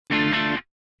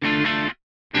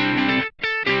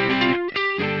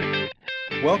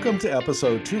Welcome to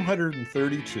episode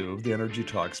 232 of the Energy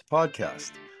Talks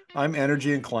podcast. I'm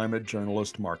energy and climate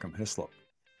journalist Markham Hislop.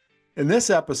 In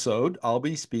this episode, I'll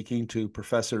be speaking to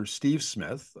Professor Steve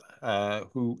Smith,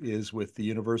 who is with the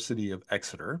University of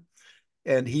Exeter,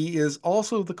 and he is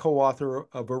also the co-author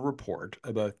of a report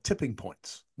about tipping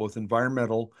points, both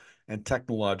environmental and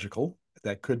technological,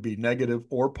 that could be negative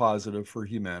or positive for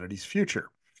humanity's future.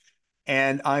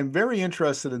 And I'm very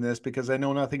interested in this because I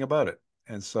know nothing about it.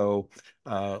 And so,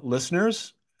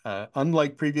 listeners,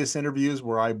 unlike previous interviews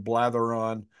where I blather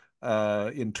on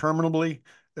interminably,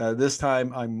 this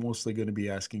time I'm mostly going to be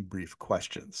asking brief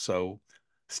questions. So,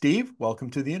 Steve, welcome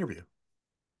to the interview.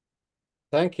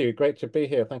 Thank you. Great to be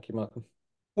here. Thank you, Martin.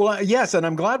 Well, yes, and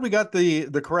I'm glad we got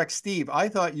the correct Steve. I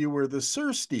thought you were the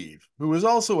Sir Steve, who was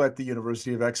also at the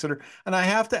University of Exeter. And I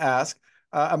have to ask,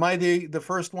 am I the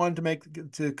first one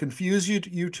to confuse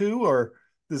you two, or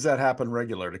does that happen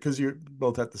regularly? Because you're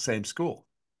both at the same school.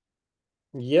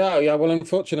 Yeah. Well,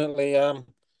 unfortunately, I'm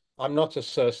not a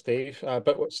Sir Steve,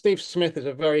 but Steve Smith is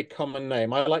a very common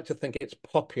name. I like to think it's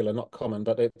popular, not common,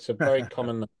 but it's a very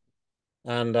common name.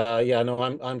 And yeah, no,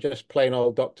 I'm just plain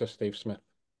old Dr. Steve Smith.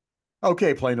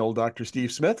 Okay, plain old Dr.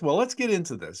 Steve Smith. Well, let's get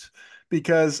into this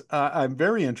because I'm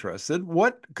very interested.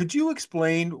 What could you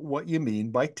explain what you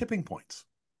mean by tipping points?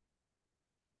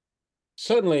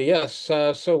 Certainly, yes.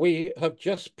 So we have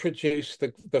just produced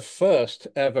the first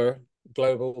ever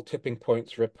global tipping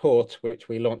points report, which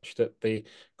we launched at the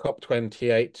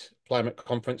COP28 climate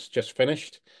conference just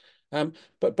finished.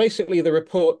 But basically, the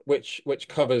report, which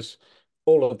covers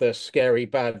all of the scary,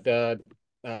 bad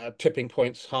tipping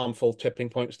points, harmful tipping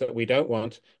points that we don't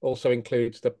want, also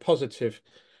includes the positive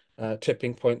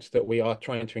tipping points that we are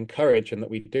trying to encourage and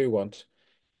that we do want.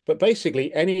 But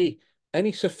basically,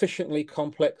 any sufficiently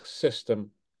complex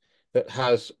system that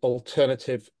has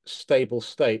alternative stable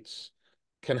states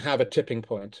can have a tipping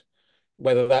point,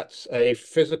 whether that's a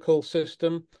physical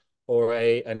system or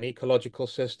an ecological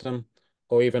system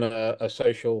or even a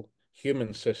social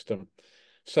human system.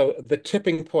 So the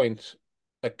tipping point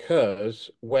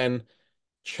occurs when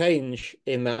change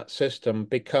in that system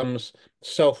becomes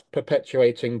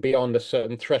self-perpetuating beyond a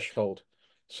certain threshold.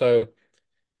 So,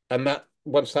 and that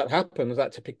once that happens,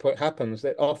 that tipping point happens,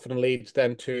 it often leads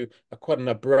then to quite an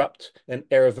abrupt and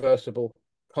irreversible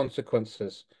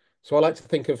consequences. So I like to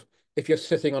think of if you're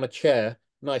sitting on a chair,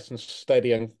 nice and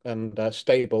steady and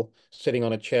stable, sitting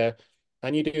on a chair,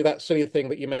 and you do that silly thing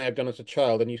that you may have done as a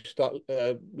child, and you start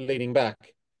leaning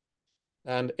back.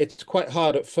 And it's quite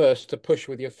hard at first to push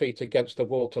with your feet against the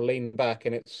wall to lean back,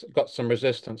 and it's got some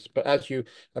resistance. But as you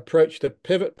approach the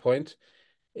pivot point,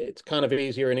 it's kind of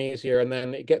easier and easier. And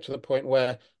then it gets to the point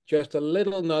where just a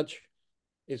little nudge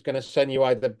is going to send you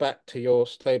either back to your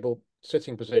stable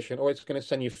sitting position or it's going to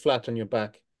send you flat on your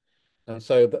back. And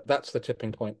so that's the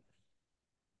tipping point.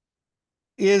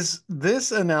 Is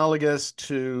this analogous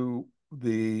to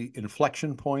the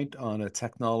inflection point on a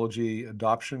technology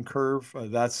adoption curve?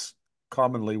 That's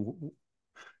commonly,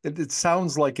 it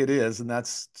sounds like it is, and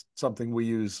that's something we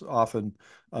use often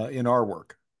in our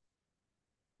work.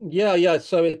 Yeah.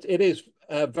 So it is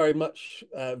very much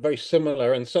very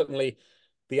similar. And certainly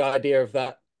the idea of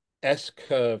that S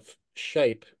curve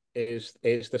shape is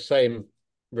the same,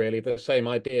 really, the same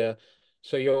idea.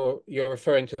 So you're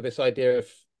referring to this idea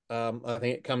of I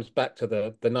think it comes back to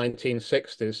the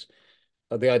 1960s,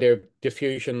 the idea of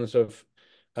diffusions of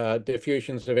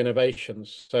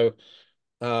innovations. So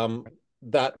um,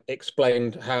 that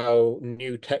explained how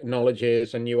new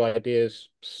technologies and new ideas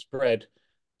spread.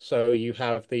 So you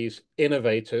have these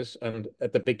innovators, and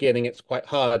at the beginning, it's quite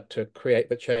hard to create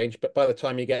the change. But by the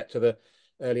time you get to the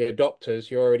early adopters,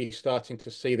 you're already starting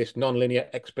to see this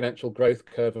nonlinear exponential growth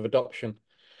curve of adoption.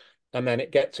 And then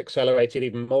it gets accelerated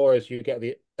even more as you get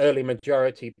the early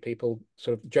majority people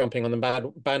sort of jumping on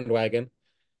the bandwagon,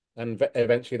 and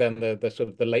eventually then the sort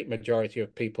of the late majority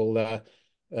of people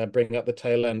bring up the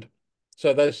tail end.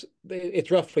 So it's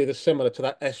roughly the similar to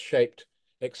that S-shaped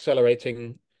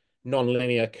accelerating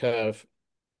non-linear curve,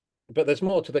 but there's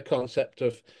more to the concept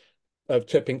of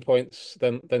tipping points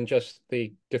than just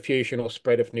the diffusion or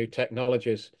spread of new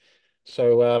technologies.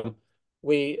 So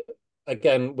we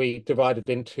we divided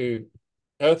into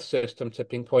Earth system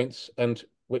tipping points and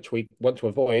which we want to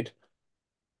avoid,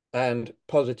 and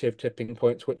positive tipping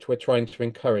points which we're trying to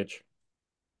encourage.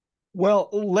 Well,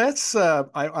 let's.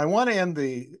 I want to end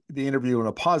the interview on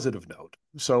a positive note.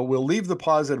 So we'll leave the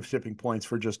positive tipping points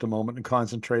for just a moment and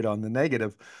concentrate on the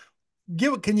negative.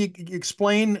 Can you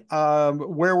explain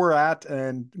where we're at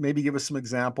and maybe give us some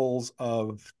examples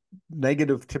of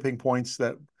negative tipping points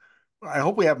that I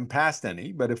hope we haven't passed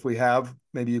any, but if we have,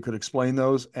 maybe you could explain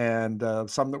those and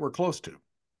some that we're close to.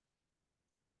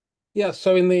 Yeah,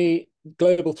 so in the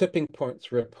Global Tipping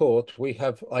Points report, we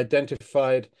have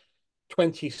identified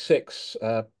 26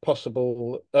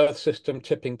 possible Earth system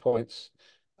tipping points,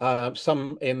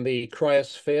 some in the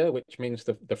cryosphere, which means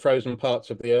the frozen parts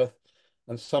of the Earth,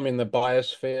 and some in the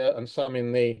biosphere, and some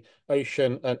in the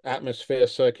ocean and atmosphere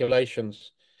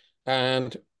circulations.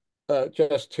 And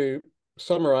just to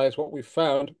summarize what we've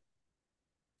found,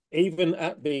 even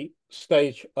at the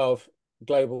stage of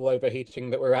global overheating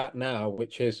that we're at now,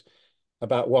 which is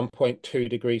about 1.2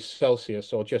 degrees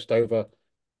Celsius or just over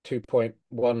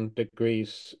 2.1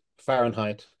 degrees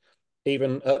Fahrenheit,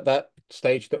 even at that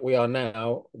stage that we are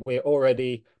now, we're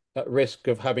already at risk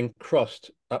of having crossed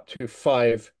up to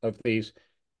five of these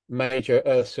major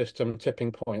Earth system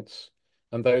tipping points.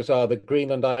 And those are the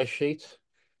Greenland ice sheet,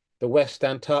 the West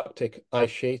Antarctic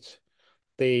ice sheet,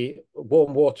 the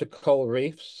warm water coral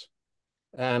reefs,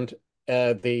 and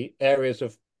the areas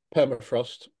of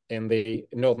permafrost in the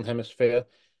northern hemisphere,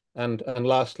 and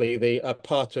lastly the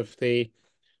part of the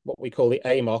what we call the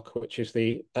AMOC, which is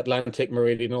the Atlantic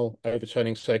Meridional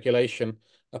Overturning Circulation,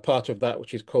 a part of that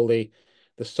which is called the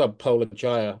subpolar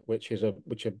gyre, which is a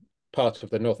part of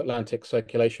the North Atlantic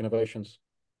circulation of oceans.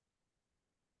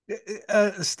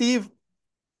 Steve,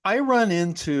 I run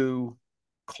into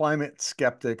climate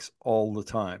skeptics all the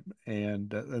time,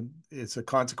 and it's a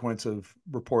consequence of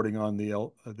reporting on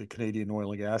the Canadian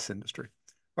oil and gas industry,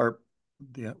 or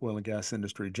the oil and gas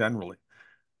industry generally.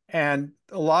 And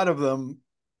a lot of them,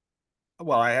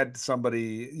 well, I had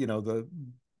somebody,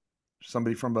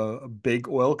 somebody from a big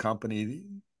oil company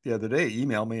the other day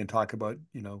email me and talk about,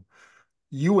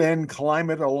 UN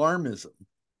climate alarmism.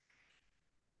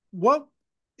 What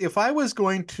if I was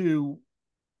going to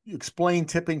explain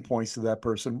tipping points to that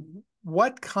person?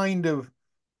 What kind of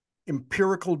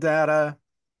empirical data,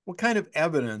 what kind of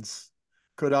evidence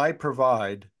could I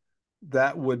provide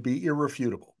that would be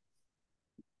irrefutable?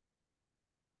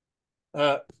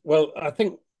 Well, I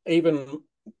think even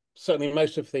certainly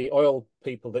most of the oil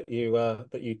people that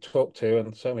you talk to,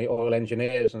 and certainly oil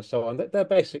engineers and so on, they're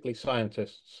basically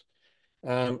scientists,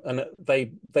 and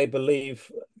they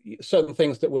believe certain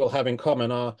things that we'll have in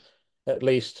common are at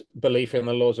least belief in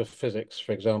the laws of physics,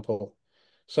 for example.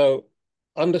 So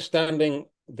understanding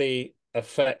the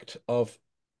effect of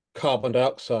carbon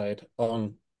dioxide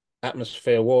on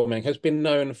atmosphere warming has been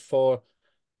known for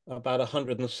about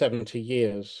 170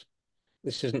 years.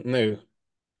 This isn't new.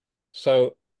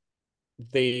 So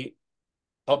the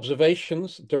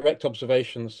direct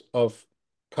observations of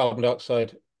carbon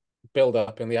dioxide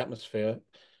buildup in the atmosphere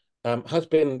has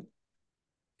been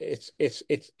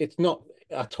it's not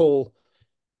at all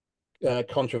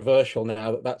controversial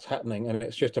now that that's happening, and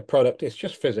it's just a product. It's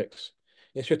just physics.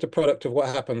 It's just a product of what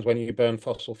happens when you burn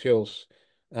fossil fuels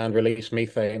and release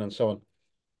methane and so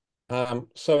on.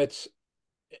 So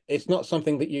it's not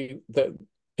something that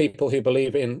people who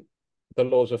believe in the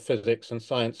laws of physics and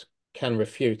science can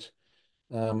refute.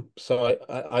 So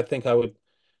I think I would,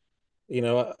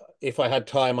 if I had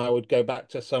time, I would go back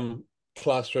to some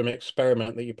classroom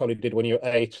experiment that you probably did when you were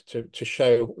 8 to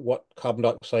show what carbon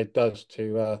dioxide does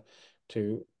to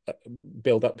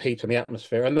build up heat in the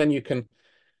atmosphere, and then you can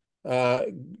uh,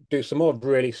 do some more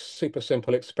really super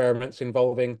simple experiments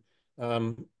involving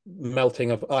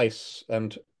melting of ice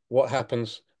and what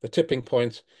happens. The tipping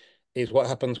point is what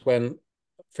happens when,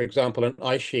 for example, an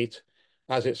ice sheet,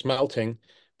 as it's melting,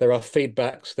 there are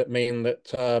feedbacks that mean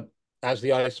that as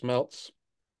the ice melts,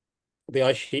 the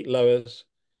ice sheet lowers.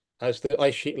 As the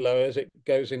ice sheet lowers, it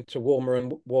goes into warmer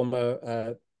and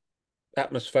warmer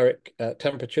atmospheric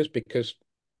temperatures because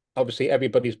obviously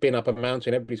everybody's been up a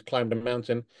mountain, everybody's climbed a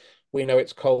mountain. We know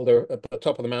it's colder at the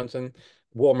top of the mountain,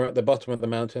 warmer at the bottom of the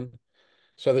mountain.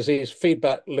 So there's these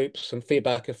feedback loops and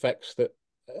feedback effects that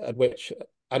at which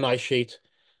an ice sheet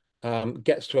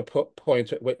gets to a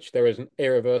point at which there is an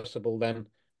irreversible then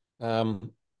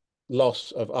um,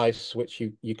 loss of ice, which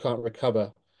you can't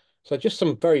recover. So just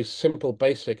some very simple,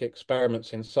 basic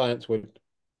experiments in science would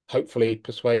hopefully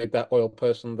persuade that oil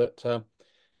person that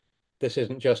this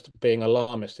isn't just being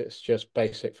alarmist, it's just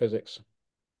basic physics.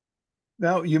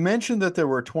 Now, you mentioned that there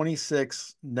were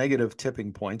 26 negative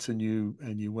tipping points, and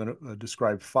you went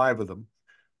described five of them.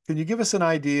 Can you give us an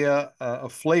idea, a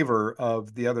flavor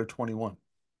of the other 21?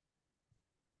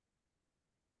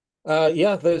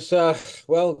 Yeah,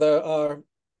 well, there are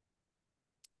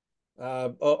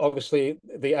obviously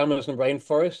the Amazon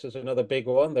rainforest is another big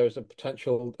one. There's a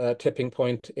potential tipping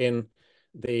point in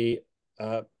the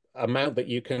amount that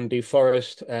you can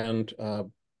deforest and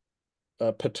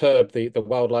perturb the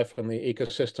wildlife and the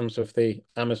ecosystems of the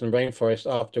Amazon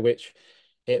rainforest, after which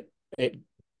it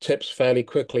tips fairly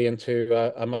quickly into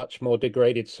a much more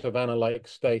degraded savanna-like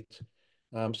state.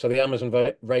 So the Amazon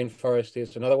rainforest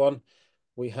is another one.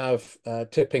 We have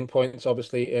tipping points,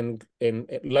 obviously, in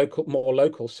more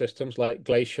local systems like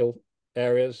glacial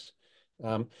areas,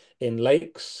 um, in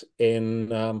lakes, in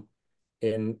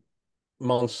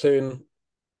monsoon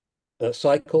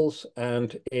cycles,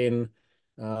 and in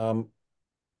um,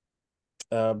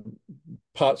 um,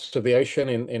 parts of the ocean,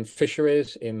 in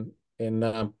fisheries, in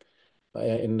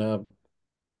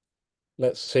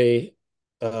let's see.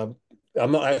 Um,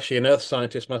 I'm not actually an earth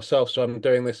scientist myself, so I'm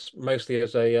doing this mostly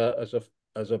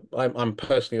I'm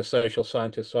personally a social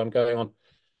scientist, so I'm going on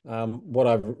what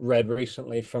I've read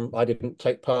recently from. I didn't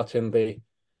take part in the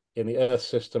Earth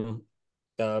system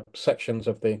sections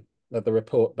of the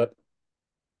report, but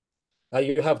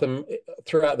you have them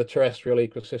throughout the terrestrial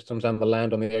ecosystems and the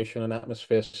land on the ocean and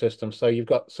atmosphere system. So you've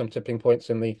got some tipping points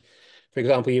in the, for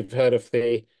example, you've heard of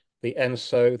the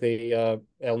ENSO, the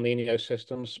El Nino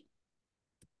systems.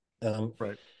 Um,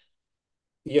 Right.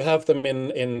 you have them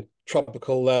in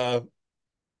tropical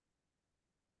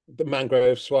the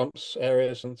mangrove swamps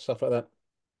areas and stuff like that.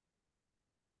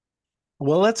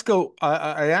 Well, let's go.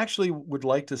 I actually would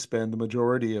like to spend the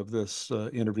majority of this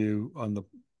interview on the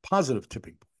positive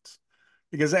tipping points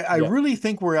because I Yeah. really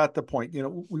think we're at the point.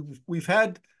 We've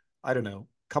had, I don't know,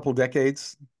 a couple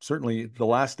decades, certainly the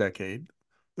last decade.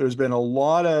 There's been a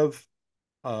lot of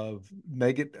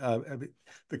negative.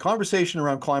 The conversation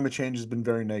around climate change has been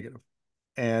very negative,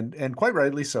 and quite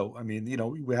rightly so. I mean,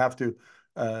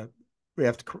 uh,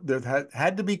 there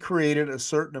had to be created a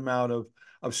certain amount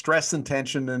of stress and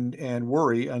tension and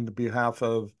worry on the behalf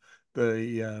of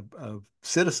the of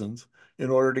citizens in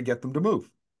order to get them to move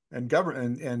and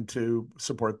govern and to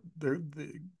support the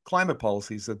climate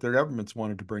policies that their governments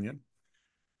wanted to bring in.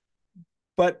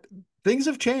 But things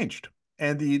have changed.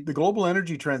 And the global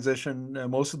energy transition,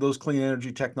 most of those clean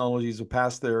energy technologies have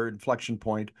passed their inflection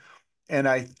point. And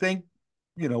I think,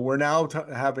 we're now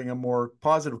having a more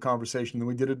positive conversation than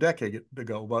we did a decade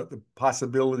ago about the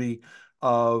possibility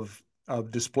of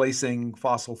displacing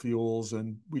fossil fuels.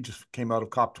 And we just came out of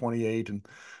COP28, and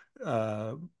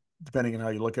uh, depending on how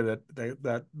you look at it,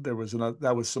 that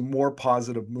was some more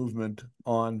positive movement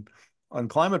on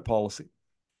climate policy.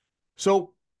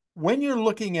 So when you're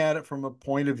looking at it from a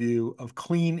point of view of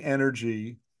clean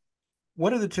energy,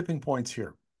 what are the tipping points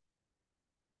here?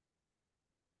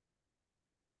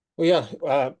 Well,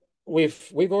 yeah,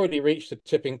 we've already reached a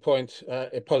tipping point,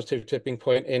 a positive tipping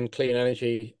point in clean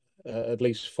energy, at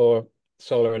least for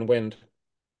solar and wind.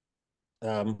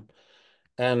 Um,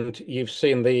 and you've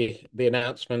seen the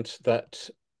announcement that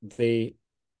the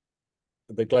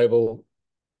the global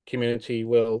community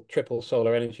will triple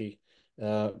solar energy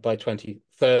by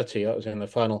 2030. That was in the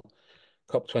final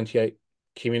COP28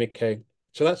 communique.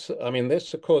 So I mean, this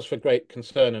is a cause for great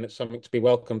concern, and it's something to be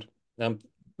welcomed. Um,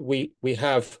 we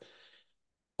have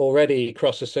already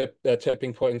crossed a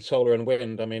tipping point in solar and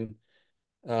wind. I mean,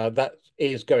 that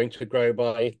is going to grow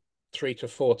by 3 to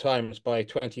 4 times by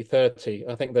 2030.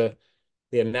 I think the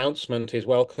announcement is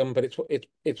welcome, but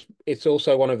it's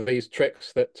also one of these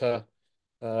tricks that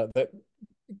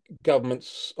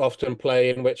governments often play,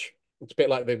 in which it's a bit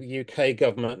like the UK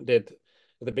government did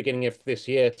at the beginning of this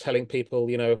year, telling people,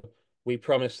 we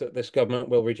promise that this government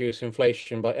will reduce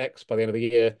inflation by X by the end of the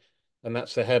year, and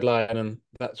that's the headline, and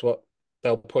that's what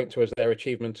they'll point to as their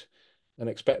achievement, and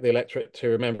expect the electorate to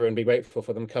remember and be grateful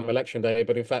for them come election day.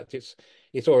 But in fact, it's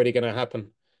already going to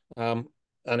happen, and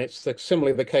it's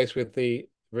similarly the case with the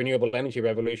renewable energy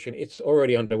revolution. It's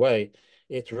already underway.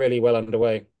 It's really well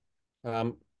underway.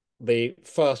 Um, the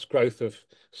fast growth of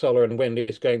solar and wind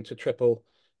is going to triple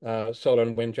solar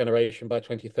and wind generation by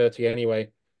 2030 anyway.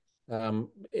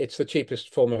 It's the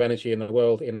cheapest form of energy in the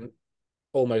world in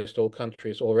almost all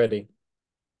countries already.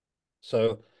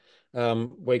 So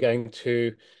we're going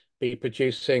to be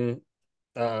producing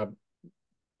uh,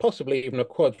 possibly even a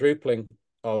quadrupling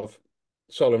of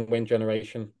solar and wind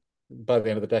generation by the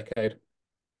end of the decade.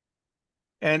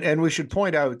 And we should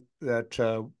point out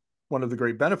that one of the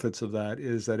great benefits of that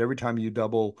is that every time you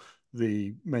double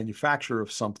the manufacture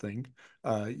of something,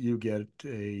 you get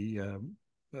a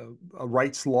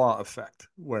Wright's law effect,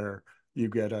 where you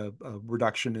get a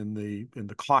reduction in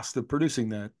the cost of producing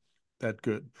that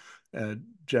good,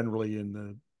 generally in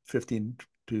the 15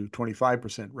 to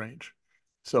 25% range.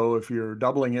 So if you're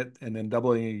doubling it and then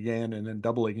doubling it again and then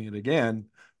doubling it again,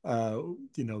 uh,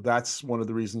 that's one of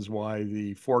the reasons why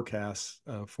the forecast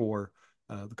for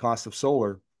the cost of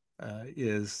solar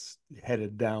is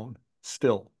headed down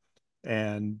still.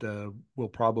 And we'll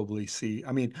probably see.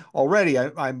 I mean, already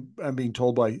I'm being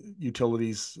told by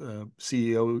utility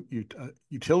CEOs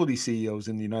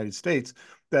in the United States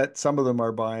that some of them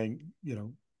are buying,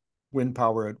 wind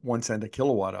power at 1 cent a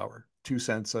kilowatt hour, 2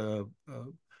 cents a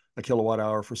kilowatt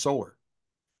hour for solar.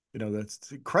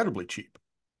 That's incredibly cheap.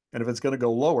 And if it's going to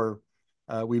go lower,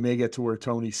 we may get to where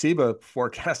Tony Seba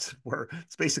forecasts, where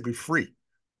it's basically free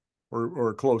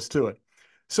or close to it.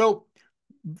 So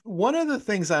one of the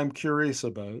things I'm curious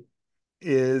about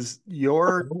is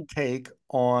your take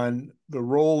on the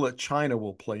role that China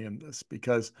will play in this,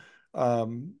 because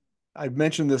I've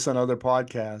mentioned this on other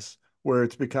podcasts where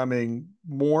it's becoming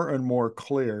more and more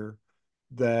clear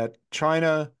that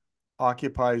China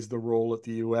occupies the role that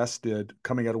the US did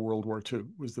coming out of World War II. It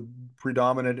was the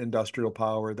predominant industrial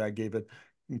power that gave it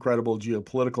incredible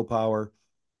geopolitical power.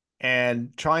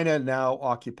 And China now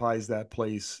occupies that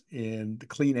place in the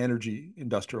clean energy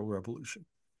industrial revolution.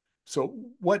 So,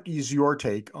 what is your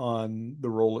take on the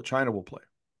role that China will play?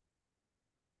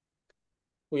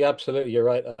 Well, absolutely, you're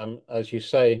right. As you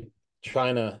say,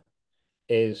 China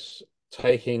is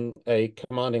taking a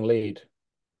commanding lead,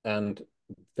 and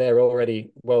they're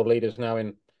already world leaders now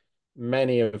in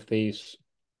many of these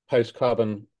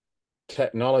post-carbon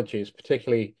technologies,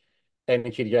 particularly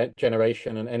energy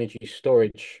generation and energy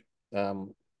storage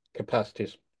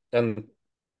capacities. And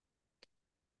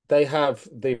they have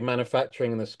the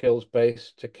manufacturing and the skills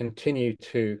base to continue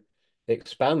to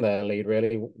expand their lead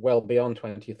really well beyond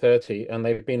 2030. And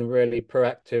they've been really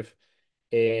proactive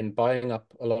in buying up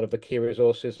a lot of the key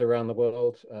resources around the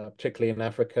world, particularly in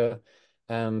Africa,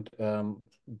 and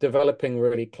developing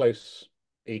really close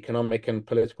economic and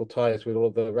political ties with all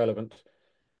the relevant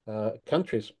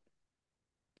countries.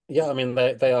 Yeah, I mean,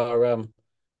 they are,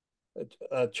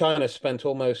 China spent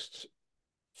almost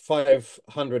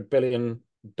 $500 billion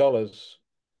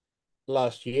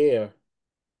last year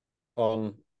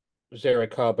on zero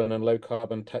carbon and low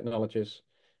carbon technologies.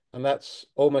 And that's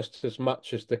almost as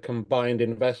much as the combined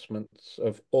investments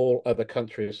of all other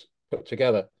countries put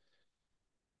together.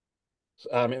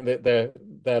 I mean, their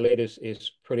lead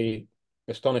is pretty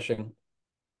astonishing.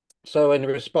 So in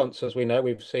response, as we know,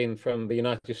 we've seen from the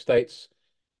United States,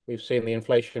 we've seen the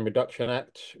Inflation Reduction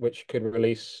Act, which could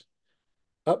release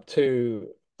up to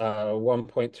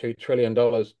 $1.2 trillion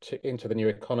into the new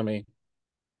economy.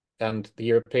 And the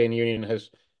European Union has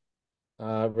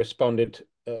responded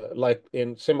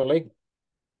similarly,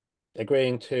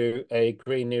 agreeing to a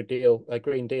Green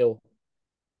Deal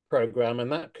program,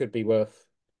 and that could be worth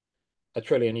 €1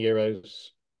 trillion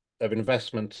of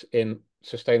investment in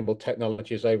sustainable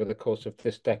technologies over the course of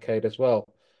this decade as well.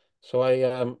 So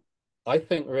I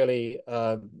think really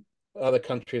other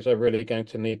countries are really going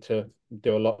to need to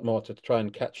do a lot more to try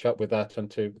and catch up with that and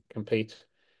to compete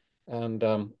and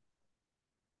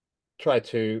try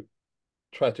to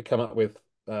come up with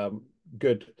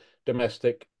good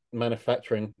domestic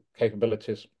manufacturing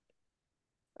capabilities.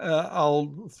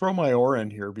 I'll throw my oar in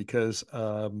here because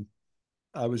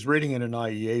I was reading in an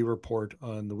IEA report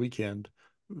on the weekend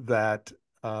that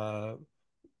the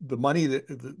money that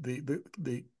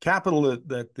the capital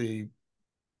that the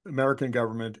American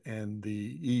government and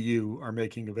the EU are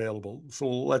making available, so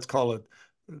let's call it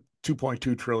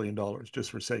 $2.2 trillion,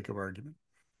 just for sake of argument.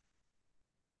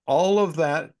 All of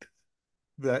that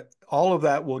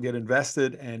will get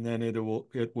invested, and then it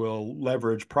will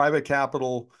leverage private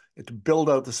capital to build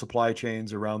out the supply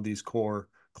chains around these core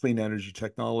clean energy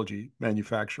technology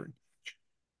manufacturing.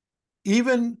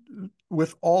 Even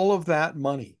with all of that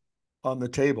money on the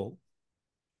table,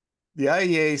 the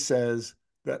IEA says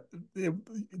that the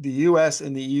US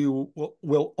and the EU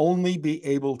will only be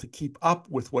able to keep up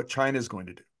with what China is going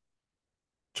to do.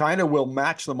 China will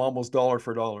match them almost dollar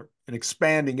for dollar in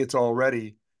expanding its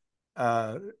already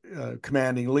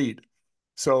commanding lead.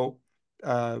 So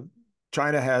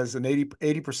China has an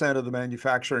 80% of the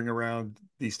manufacturing around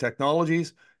these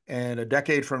technologies, and a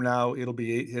decade from now,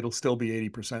 it'll still be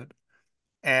 80%.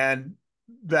 And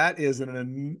that is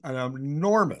an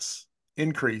enormous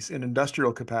increase in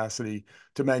industrial capacity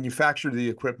to manufacture the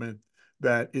equipment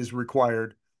that is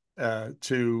required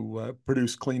to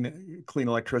produce clean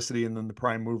electricity, and then the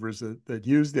prime movers that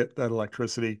use that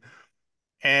electricity.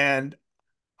 And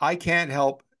I can't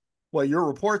help, well, your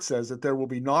report says that there will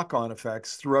be knock-on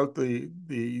effects throughout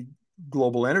the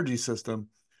global energy system.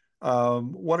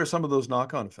 What are some of those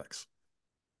knock-on effects?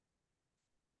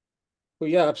 Well,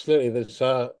 yeah, absolutely.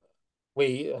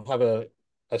 We have a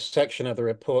section of the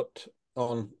report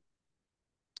on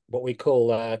what we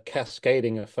call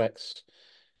cascading effects.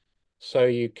 So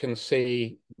you can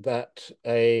see that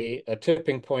a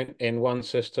tipping point in one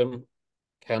system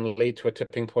can lead to a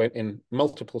tipping point in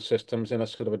multiple systems in a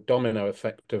sort of a domino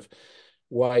effect of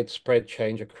widespread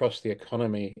change across the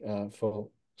economy for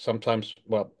sometimes,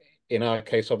 well, in our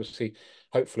case, obviously,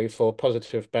 hopefully for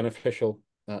positive, beneficial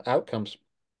outcomes.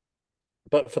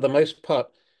 But for the most part,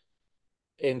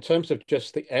 in terms of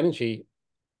just the energy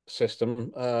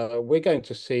system, we're going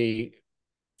to see,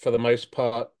 for the most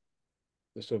part,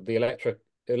 the sort of the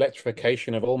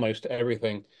electrification of almost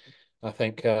everything. I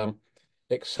think,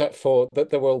 except for that,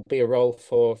 there will be a role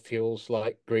for fuels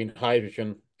like green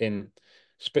hydrogen in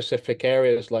specific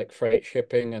areas like freight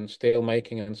shipping and steel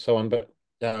making and so on. But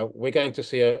we're going to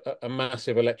see a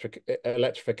massive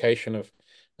electrification of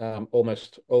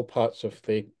almost all parts of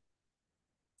the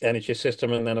energy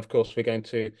system, and then of course we're going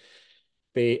to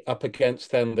be up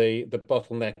against then the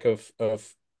bottleneck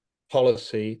of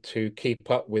policy to keep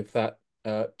up with that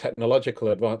technological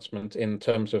advancement in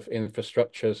terms of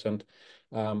infrastructures and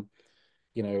um,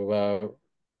 you know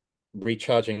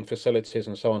recharging facilities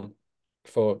and so on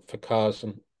for cars.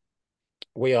 And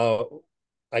we are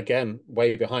again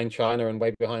way behind China and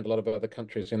way behind a lot of other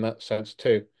countries in that sense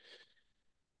too.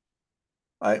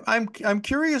 I'm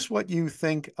curious what you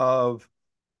think of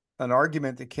an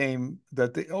argument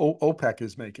that the OPEC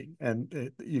is making,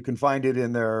 and you can find it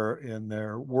in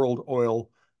their World Oil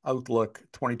Outlook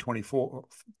 2024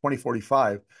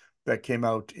 2045 that came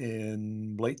out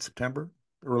in late September,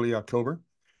 early October.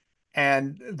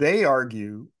 And they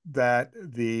argue that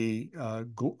the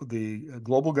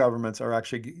global governments are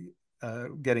actually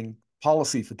getting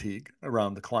policy fatigue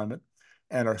around the climate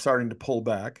and are starting to pull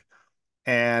back.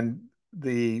 And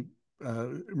the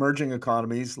emerging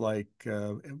economies like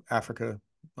Africa,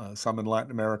 some in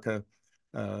Latin America,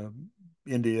 uh,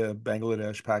 India,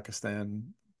 Bangladesh,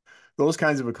 Pakistan, those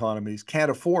kinds of economies can't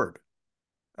afford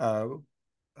uh,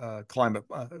 climate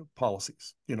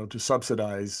policies, to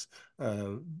subsidize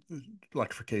uh,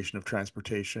 electrification of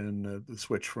transportation, the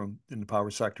switch from in the power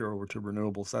sector over to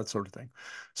renewables, that sort of thing.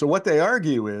 So what they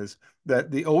argue is that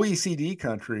the OECD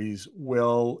countries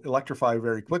will electrify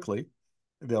very quickly.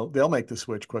 They'll make the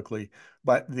switch quickly,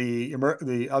 but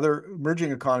the other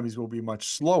emerging economies will be much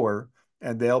slower,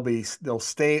 and they'll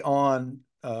stay on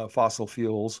fossil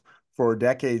fuels for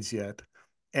decades yet,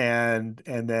 and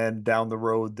then down the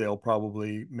road they'll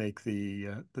probably make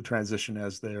the transition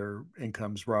as their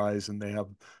incomes rise and they have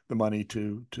the money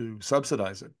to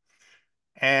subsidize it.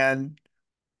 And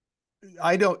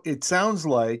I don't. It sounds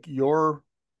like your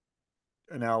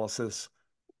analysis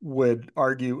would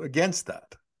argue against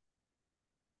that.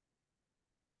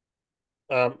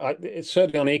 It's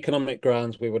certainly on economic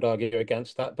grounds we would argue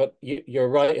against that, but you're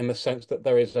right in the sense that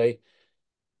there's a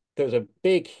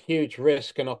big, huge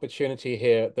risk and opportunity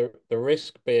here. The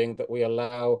risk being that we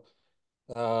allow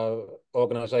uh,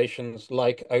 organizations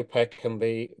like OPEC and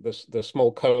the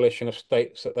small coalition of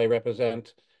states that they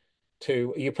represent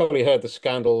to. You probably heard the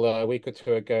scandal a week or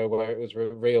two ago where it was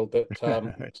revealed that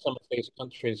some of these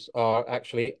countries are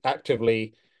actually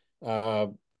actively uh,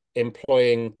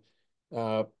 employing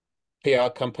uh, PR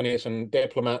companies and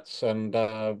diplomats and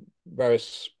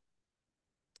various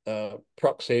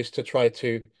proxies to try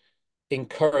to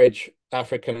encourage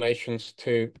African nations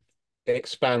to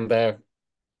expand their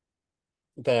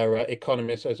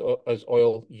economies as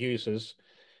oil users,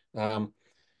 um,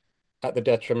 at the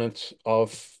detriment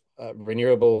of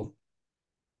renewable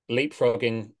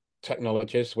leapfrogging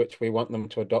technologies, which we want them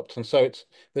to adopt. And so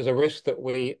there's a risk that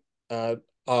we are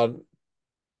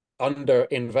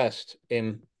underinvest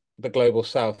in the global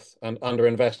south and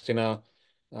underinvest in our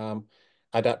um,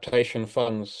 adaptation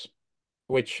funds,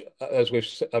 which, as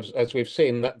we've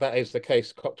seen, that is the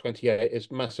case. COP28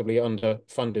 is massively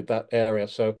underfunded that area,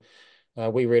 so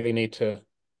we really need to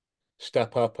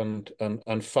step up and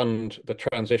fund the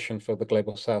transition for the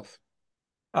global south.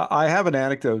 I have an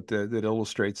anecdote that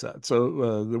illustrates that.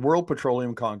 So the World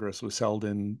Petroleum Congress was held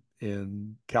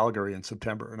in Calgary in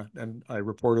September, and I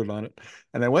reported on it.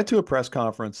 And I went to a press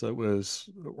conference that was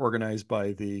organized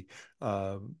by the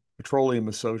uh, Petroleum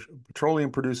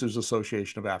Producers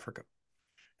Association of Africa.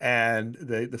 And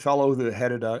the fellow that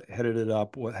headed it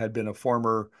up had been a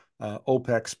former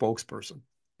OPEC spokesperson,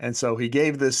 and so he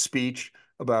gave this speech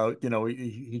about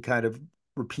he kind of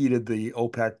repeated the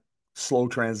OPEC slow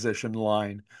transition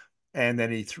line, and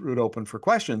then he threw it open for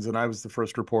questions, and I was the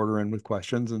first reporter in with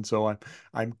questions, and so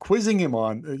I'm quizzing him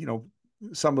on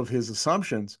some of his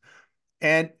assumptions,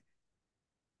 and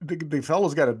the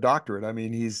fellow's got a doctorate. I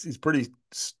mean, he's pretty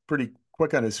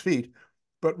quick on his feet.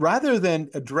 But rather than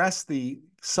address the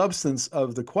substance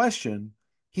of the question,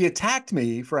 he attacked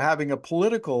me for having a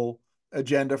political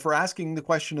agenda for asking the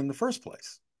question in the first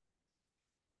place.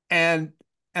 And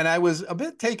and I was a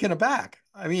bit taken aback.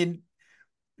 I mean,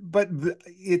 but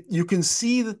you can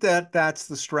see that's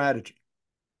the strategy.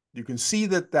 You can see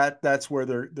that's where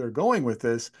they're going with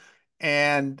this.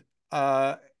 And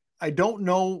uh, I don't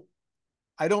know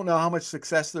I don't know how much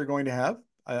success they're going to have.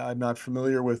 I'm not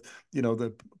familiar with,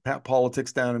 the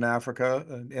politics down in Africa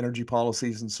and energy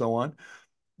policies and so on.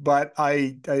 But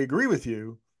I agree with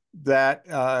you that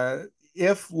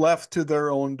if left to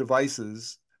their own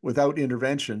devices without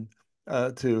intervention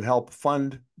to help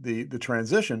fund the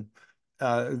transition,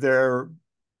 there's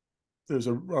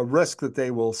a risk that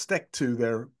they will stick to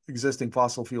their existing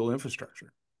fossil fuel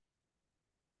infrastructure.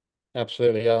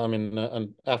 Absolutely, yeah. I mean,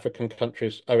 and African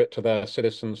countries owe it to their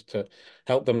citizens to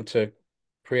help them to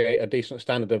create a decent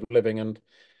standard of living. And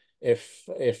if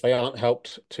they aren't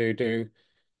helped to do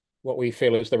what we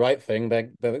feel is the right thing,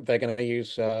 they're going to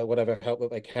use whatever help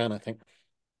that they can, I think.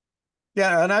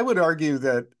 Yeah, and I would argue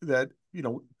that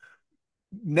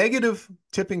negative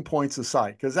tipping points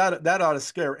aside, because that ought to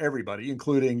scare everybody,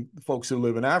 including folks who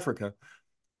live in Africa.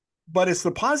 But it's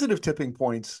the positive tipping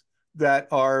points that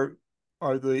are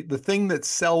the thing that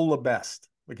sell the best.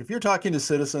 Like if you're talking to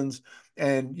citizens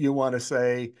and you want to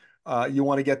say you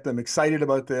want to get them excited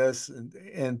about this,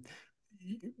 and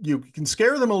you can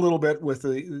scare them a little bit with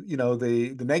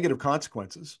the negative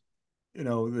consequences. We're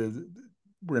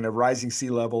going to have rising sea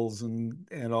levels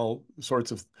and all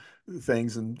sorts of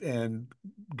things and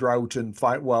drought and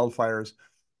wildfires.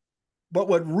 But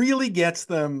what really gets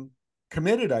them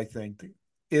committed, I think,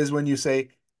 is when you say,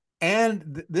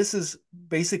 and this is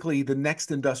basically the next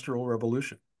industrial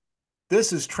revolution.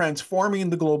 This is transforming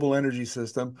the global energy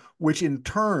system, which in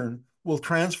turn will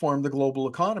transform the global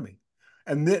economy.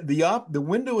 And the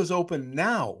window is open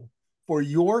now for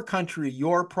your country,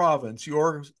 your province,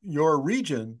 your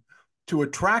region to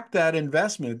attract that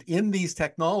investment in these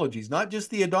technologies, not just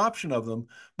the adoption of them,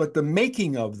 but the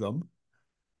making of them.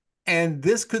 And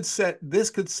this could set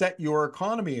your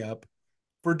economy up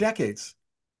for decades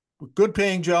with good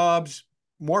paying jobs,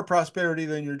 more prosperity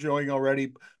than you're enjoying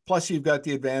already. Plus, you've got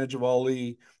the advantage of all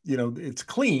it's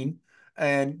clean,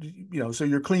 and so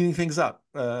you're cleaning things up.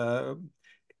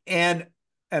 And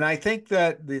I think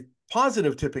that the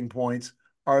positive tipping points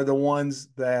are the ones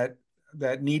that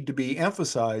need to be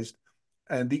emphasized.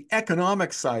 And the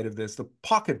economic side of this, the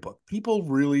pocketbook, people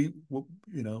really,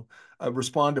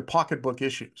 respond to pocketbook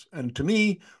issues. And to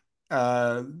me,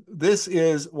 this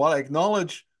is, while I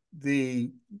acknowledge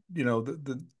the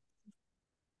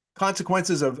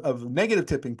consequences of negative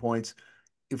tipping points,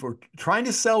 if we're trying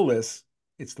to sell this,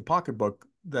 it's the pocketbook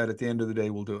that at the end of the day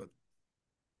will do it.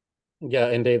 Yeah,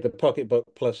 indeed, the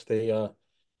pocketbook plus the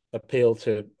appeal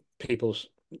to people's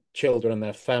children and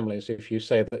their families. If you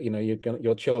say that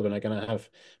your children are going to have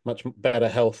much better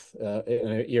health,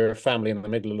 you're a family in the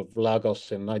middle of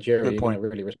Lagos in Nigeria, Good you're going point. to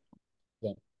really respect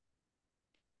them.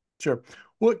 Sure.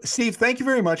 Well, Steve, thank you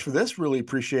very much for this. Really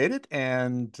appreciate it,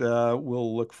 and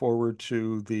we'll look forward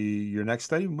to your next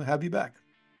study. We'll have you back.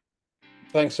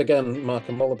 Thanks again, Mark,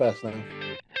 and all the best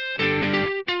now.